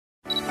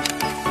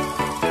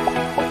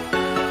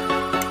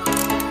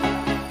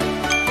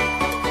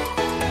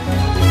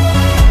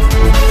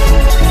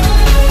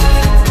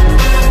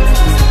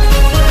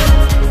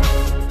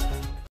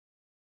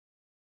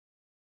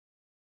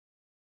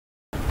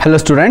Hello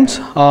students,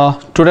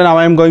 today now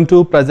I am going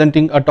to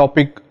presenting a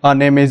topic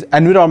name is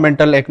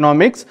environmental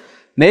economics,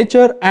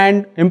 nature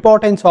and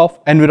importance of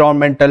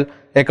environmental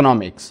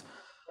economics.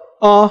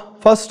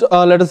 First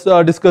let us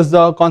discuss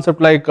the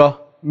concept like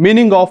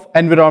meaning of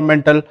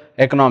environmental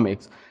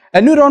economics.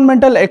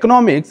 Environmental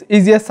economics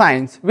is a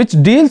science which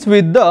deals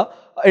with the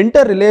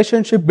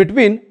interrelationship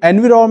between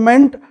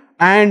environment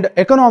and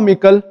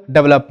economical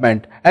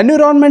development.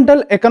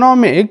 Environmental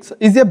economics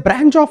is a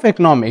branch of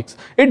economics.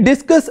 It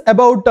discusses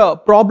about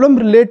problem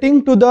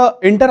relating to the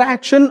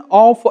interaction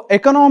of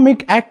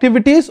economic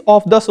activities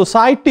of the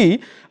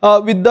society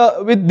with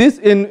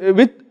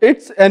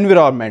its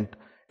environment.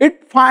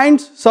 It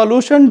finds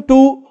solution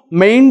to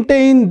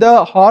maintain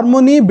the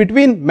harmony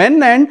between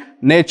men and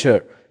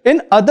nature.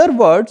 In other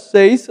words,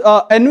 says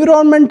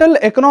environmental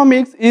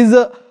economics is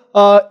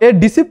a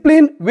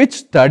discipline which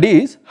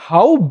studies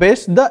how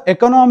best the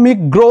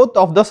economic growth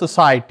of the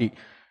society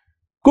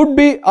could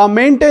be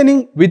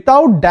maintaining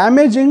without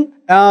damaging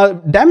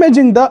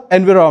the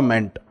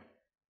environment.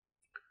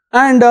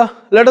 And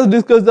let us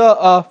discuss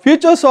the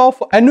features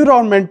of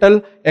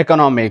environmental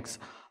economics.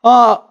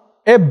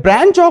 A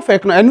branch of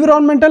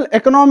environmental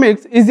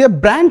economics is a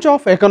branch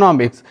of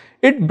economics.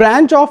 It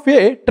branch of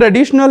a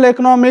traditional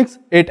economics.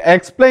 It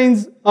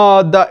explains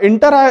the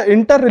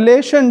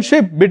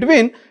interrelationship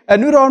between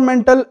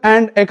environmental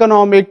and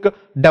economic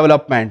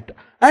development.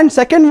 And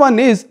second one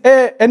is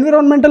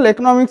environmental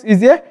economics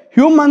is a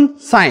human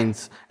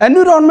science.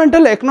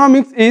 Environmental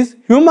economics is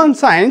human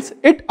science.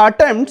 It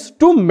attempts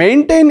to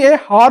maintain a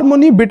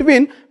harmony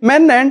between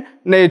men and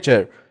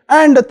nature.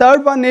 And the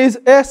third one is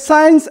a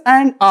science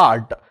and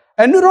art.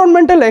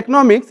 Environmental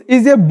economics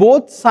is a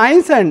both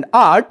science and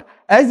art.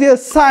 As a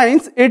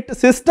science, it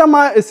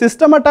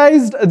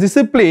systematized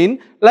discipline.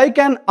 Like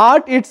an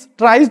art, it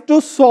tries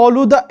to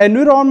solve the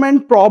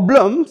environment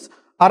problems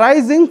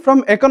arising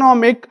from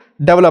economic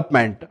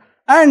development.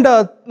 And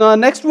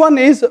next one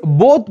is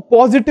both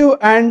positive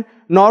and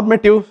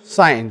normative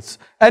science.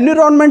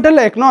 Environmental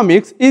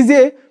economics is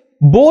a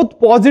both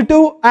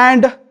positive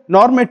and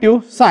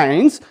normative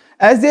science.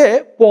 As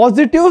a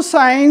positive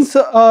science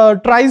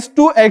tries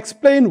to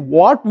explain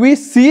what we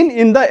seen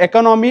in the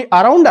economy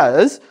around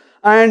us,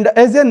 and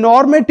as a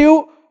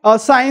normative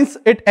science,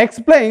 it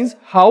explains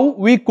how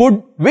we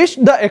could wish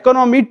the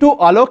economy to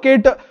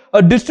allocate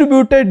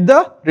distributed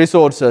the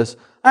resources.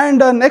 And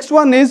next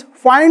one is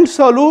find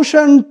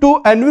solution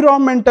to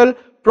environmental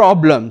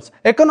problems.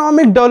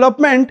 Economic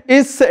development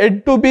is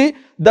said to be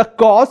the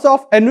cause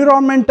of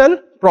environmental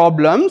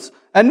problems.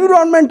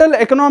 Environmental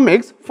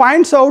economics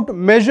finds out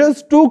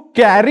measures to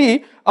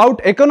carry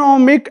out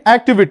economic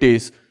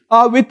activities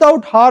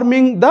without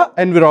harming the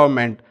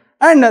environment.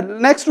 And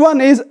next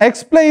one is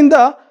explain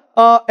the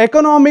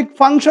economic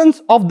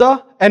functions of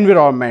the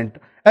environment.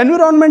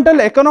 Environmental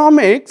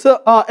economics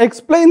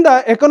explain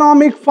the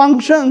economic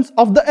functions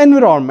of the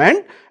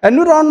environment.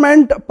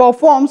 Environment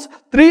performs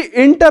three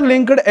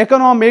interlinked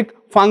economic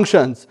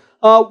functions.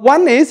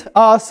 One is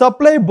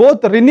supply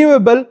both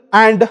renewable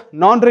and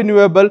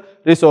non-renewable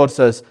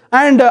resources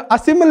and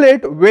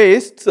assimilate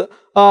wastes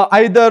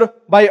either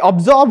by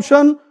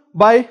absorption,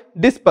 by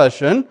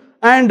dispersion.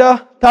 And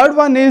third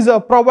one is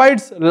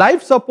provides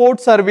life support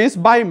service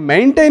by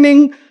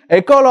maintaining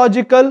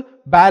ecological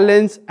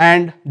balance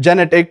and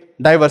genetic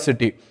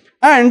diversity.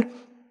 And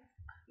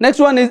next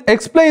one is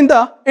explain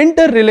the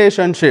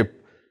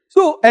interrelationship.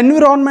 So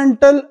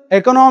environmental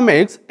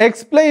economics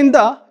explain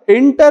the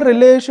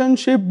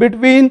interrelationship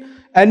between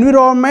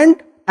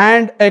environment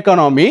and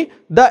economy.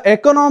 The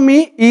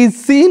economy is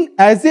seen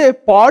as a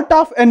part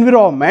of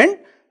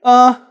environment.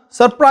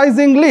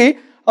 Surprisingly,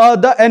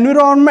 the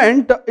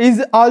environment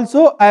is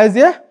also as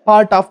a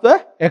part of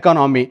the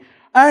economy.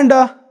 And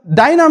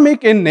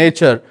dynamic in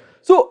nature.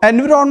 So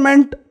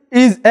environment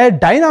is a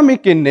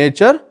dynamic in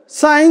nature.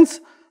 Science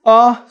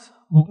both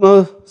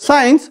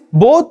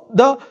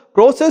the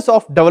process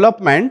of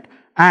development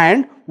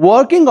and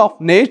working of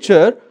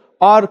nature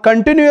are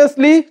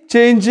continuously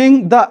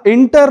changing. The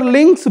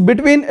interlinks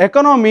between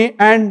economy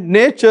and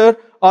nature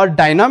are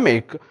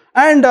dynamic.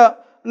 And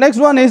next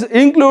one is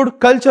include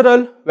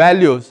cultural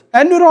values.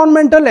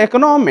 Environmental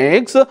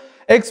economics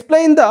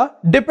explain the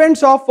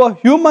depends of a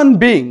human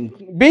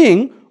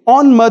being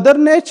on Mother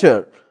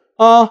Nature.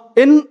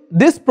 In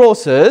this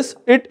process,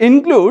 it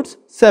includes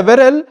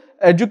several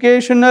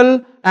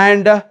educational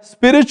and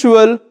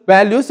spiritual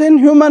values in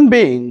human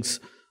beings.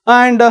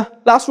 And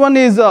last one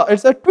is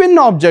it's a twin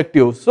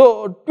objectives.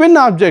 So twin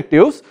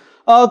objectives,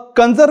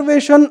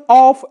 conservation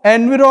of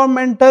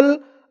environment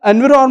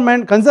and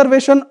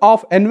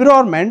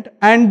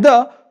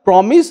the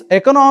promise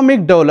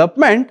economic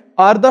development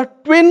are the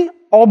twin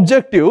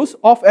objectives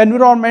of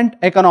environment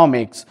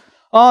economics.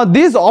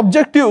 These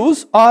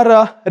objectives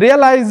are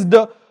realized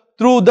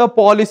through the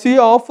policy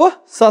of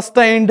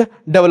sustained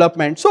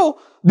development. So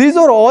these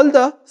are all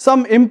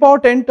some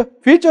important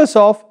features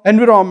of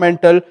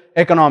environmental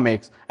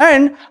economics.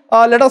 And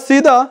let us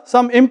see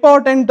some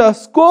important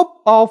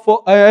scope of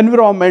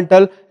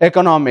environmental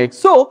economics.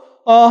 So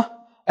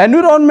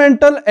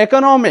environmental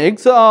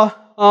economics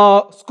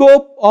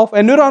scope of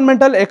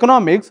environmental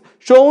economics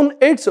shown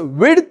its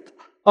width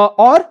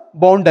or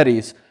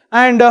boundaries,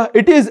 and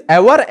it is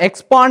ever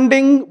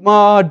expanding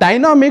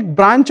dynamic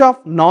branch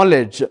of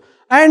knowledge.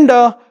 And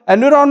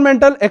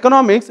environmental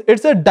economics,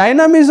 its a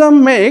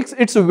dynamism makes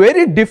it's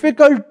very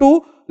difficult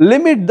to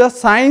limit the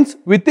science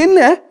within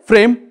a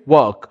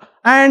framework.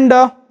 And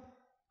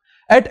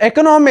at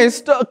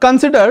economists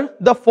consider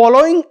the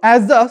following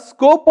as the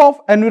scope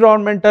of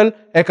environmental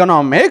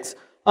economics.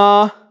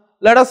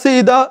 Let us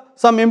see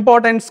some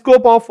important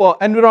scope of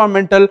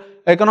environmental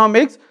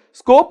economics.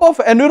 Scope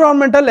of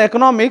environmental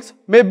economics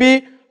may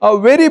be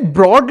very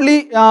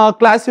broadly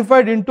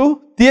classified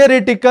into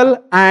theoretical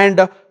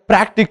and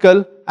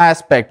practical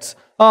aspects.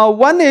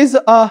 One is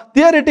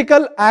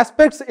theoretical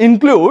aspects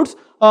includes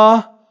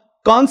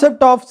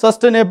concept of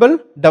sustainable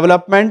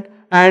development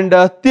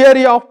and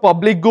theory of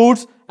public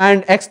goods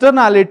and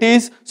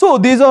externalities. So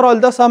these are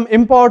all some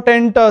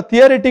important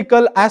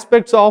theoretical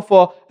aspects of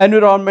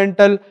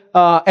environmental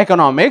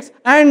economics.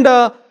 And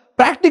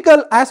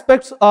practical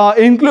aspects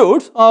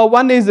includes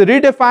one is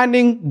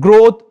redefining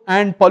growth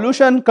and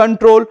pollution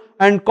control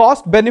and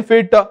cost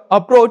benefit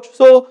approach.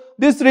 So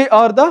these three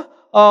are the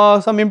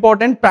some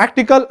important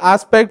practical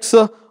aspects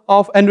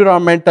of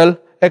environmental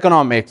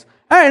economics.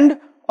 And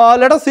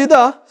let us see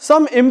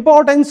some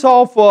importance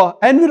of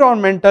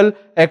environmental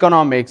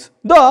economics.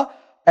 The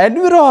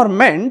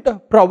environment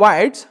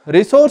provides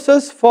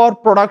resources for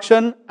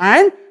production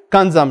and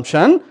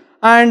consumption,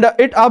 and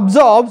it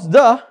absorbs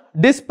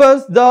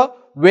disperses the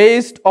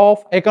waste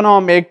of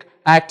economic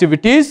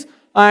activities.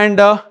 And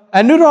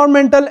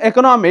environmental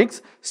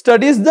economics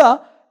studies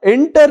the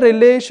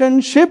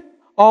interrelationship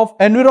of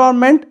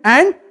environment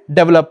and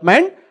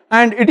development,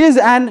 and it is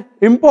an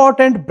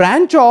important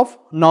branch of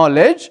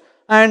knowledge.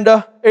 And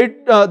the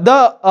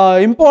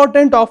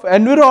importance of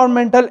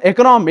environmental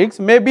economics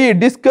may be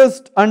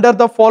discussed under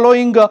the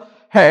following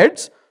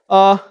heads.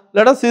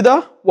 Let us see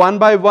the one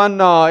by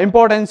one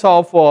importance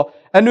of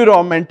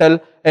environmental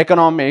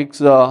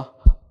economics.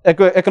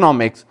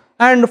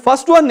 And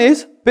first one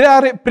is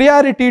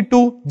priority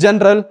to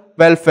general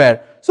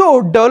welfare.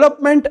 So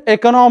development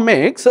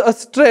economics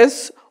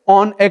stress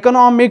on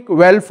economic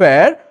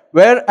welfare,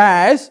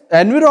 whereas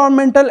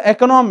environmental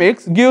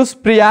economics gives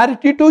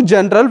priority to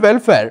general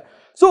welfare.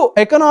 So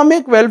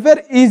economic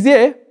welfare is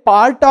a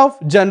part of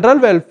general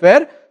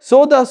welfare,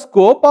 so the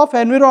scope of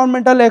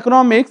environmental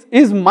economics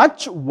is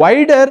much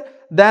wider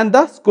than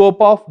the scope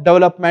of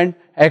development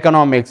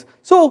economics.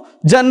 So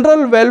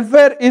general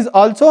welfare is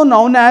also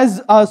known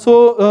as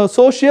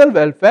social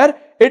welfare.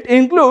 It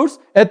includes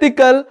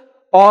ethical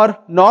or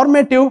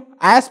normative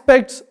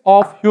aspects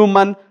of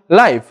human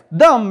life.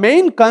 The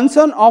main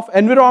concern of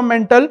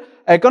environmental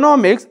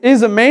economics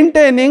is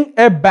maintaining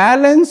a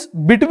balance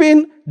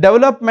between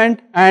development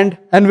and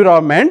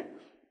environment.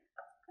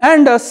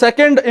 And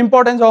second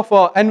importance of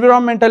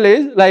environmental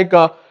is like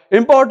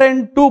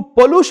important to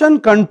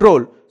pollution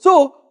control.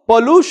 So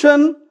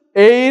pollution,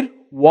 air,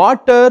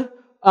 water,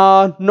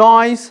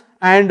 noise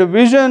and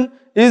vision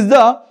is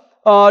the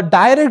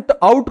direct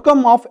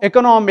outcome of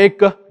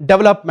economic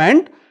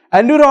development.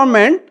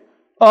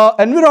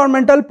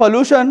 Environmental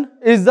pollution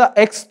is the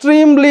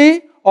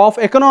extremely of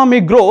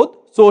economic growth.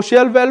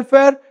 Social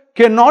welfare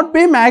cannot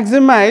be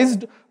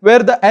maximized where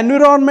the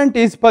environment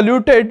is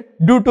polluted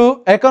due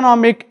to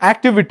economic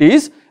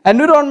activities.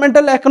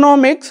 Environmental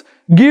economics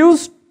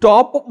gives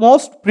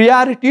topmost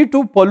priority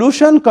to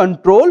pollution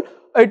control.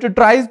 It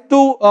tries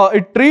to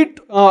treat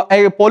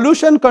a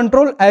pollution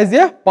control as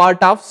a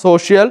part of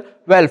social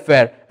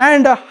welfare,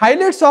 and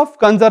highlights of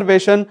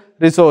conservation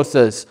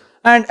resources.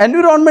 And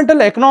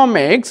environmental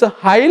economics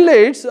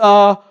highlights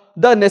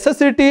the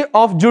necessity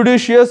of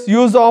judicious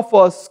use of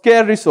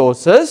scarce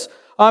resources.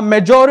 A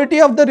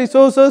majority of the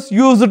resources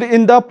used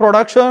in the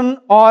production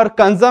or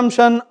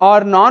consumption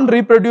are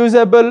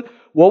non-reproducible.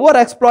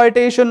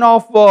 Over-exploitation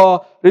of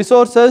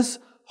resources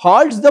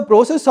halts the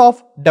process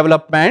of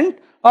development.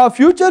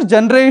 Future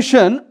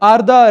generation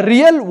are the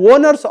real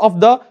owners of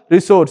the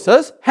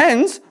resources.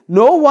 Hence,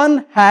 no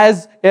one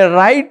has a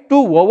right to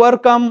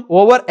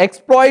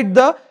over-exploit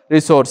the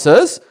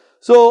resources.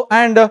 So,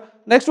 and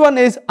next one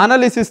is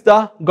analysis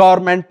the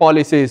government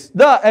policies.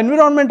 The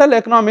environmental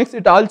economics,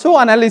 it also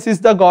analyses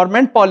the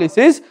government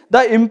policies.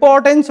 The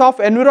importance of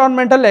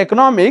environmental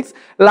economics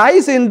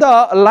lies in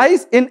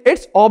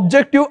its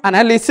objective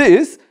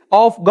analysis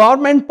of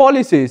government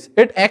policies.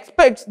 It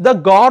expects the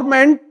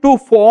government to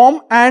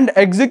form and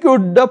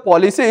execute the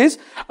policies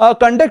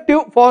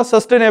conducive for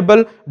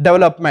sustainable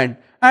development,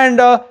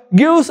 and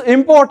gives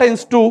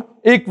importance to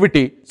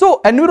equity. So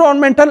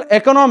environmental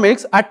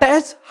economics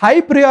attaches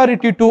high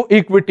priority to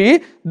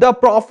equity. The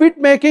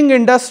profit-making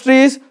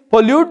industries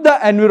pollute the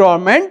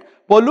environment.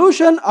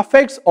 Pollution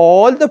affects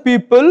all the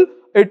people.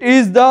 It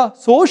is the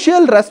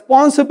social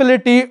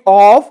responsibility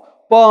of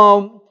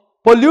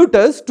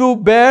polluters to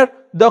bear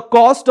the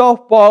cost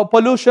of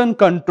pollution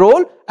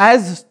control.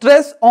 As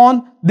stress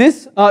on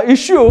this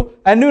issue,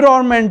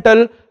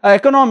 environmental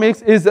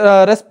economics is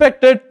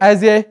respected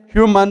as a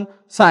human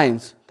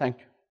science. Thank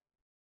you.